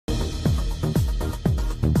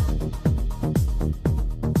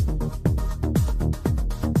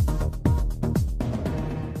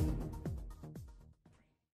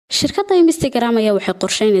shirkadda Instagram ayaa waxay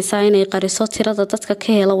qorsheynaysaa inay qariso tirada dadka ka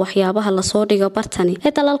hela waxyaabaha la soo dhigo bartani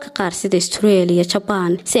ee dalalka qaar sida Australia,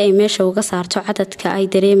 Japan si ay meesha uga saarto cadadka ay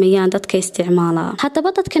dareemayaan dadka isticmaala. Haddaba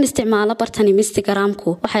dadkan isticmaala bartani Instagram-ku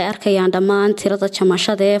waxay arkayaan dhammaan tirada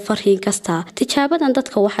jamashada ee fariin kasta. Tijaabadan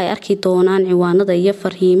dadka waxay arki doonaan ciwaanada iyo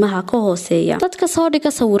fariimaha ka hooseeya. Dadka soo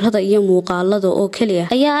dhiga sawirada iyo muuqaalada oo kaliya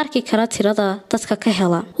ayaa arki kara tirada dadka ka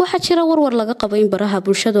hela. Waxa jira warwar laga qabo in baraha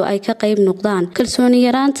bulshadu ay ka qayb noqdaan kalsooni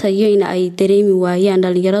yaraanta iyo in ay dareemi waayaan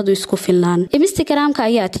dhalinyaradu isku filnaan. Instagram-ka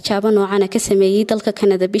ayaa tijaabo noocan ka sameeyay dalka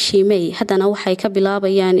Canada bishii May, haddana waxay ka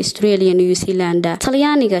bilaabayaan Australia, New Zealand,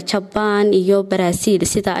 Talyaaniga, Japan iyo Brazil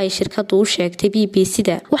sida ay shirkadu u sheegtay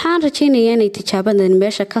BBC-da. Waxaan rajaynayaa inay tijaabadan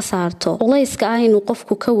meesha ka saarto culayska ah inuu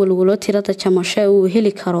qofku ka walwalo tirada jamasho uu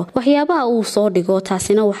heli karo waxyaabaha uu soo dhigo.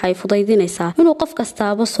 Taasina waxay fudaydinaysaa inuu qof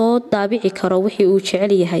kastaaba soo daabici karo wixii uu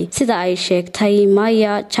jecel yahay sida ay sheegtay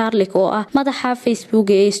Maya Charlik oo ah madaxa Facebook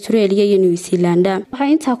ee Australia iyo New Zealand. Waxay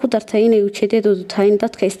intaa ku dartay inay ujeedadoodu tahay in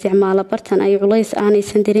dadka isticmaala bartan ay culays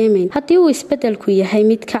aanaysan dareemeyn haddii uu isbedelku yahay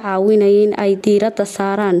mid ka caawinaya in ay diiradda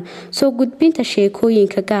saaraan soo gudbinta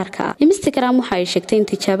sheekooyinka gaarka ah. Instagram waxay sheegtay in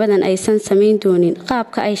tijaabadan aysan sameyn doonin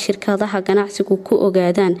qaabka ay shirkadaha ganacsigu ku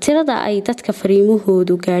ogaadaan tirada ay dadka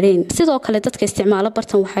fariimahoodu gaadheen. Sidoo kale dadka isticmaala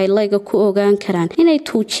bartan waxay layga ku ogaan karaan inay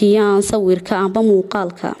tuujiyaan sawirka amba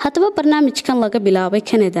muuqaalka. Haddaba barnaamijkan laga bilaabay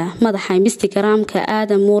Canada, madaxa Instagram-ka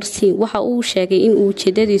Adam Morsi waxa uu sheegay in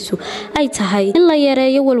ujeedadiisu ay tahay in la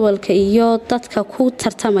yareeyo walwalka iyo dadka ku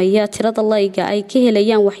tartamaya tirada layga ay ka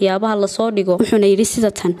helayaan waxyaabaha la soo dhigo. Wuxuuna yiri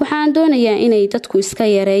sida tan: waxaan doonayaa inay dadku iska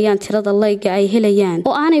yareeyaan tirada layga ay helayaan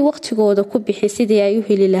oo aanay waqtigooda ku bixin sidii ay u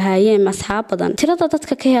heli lahaayeen asxaab badan. Tirada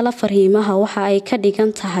dadka ka hela fariimaha waxa ay ka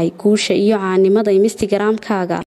dhigan tahay guusha iyo caanimada Instagram-kaaga.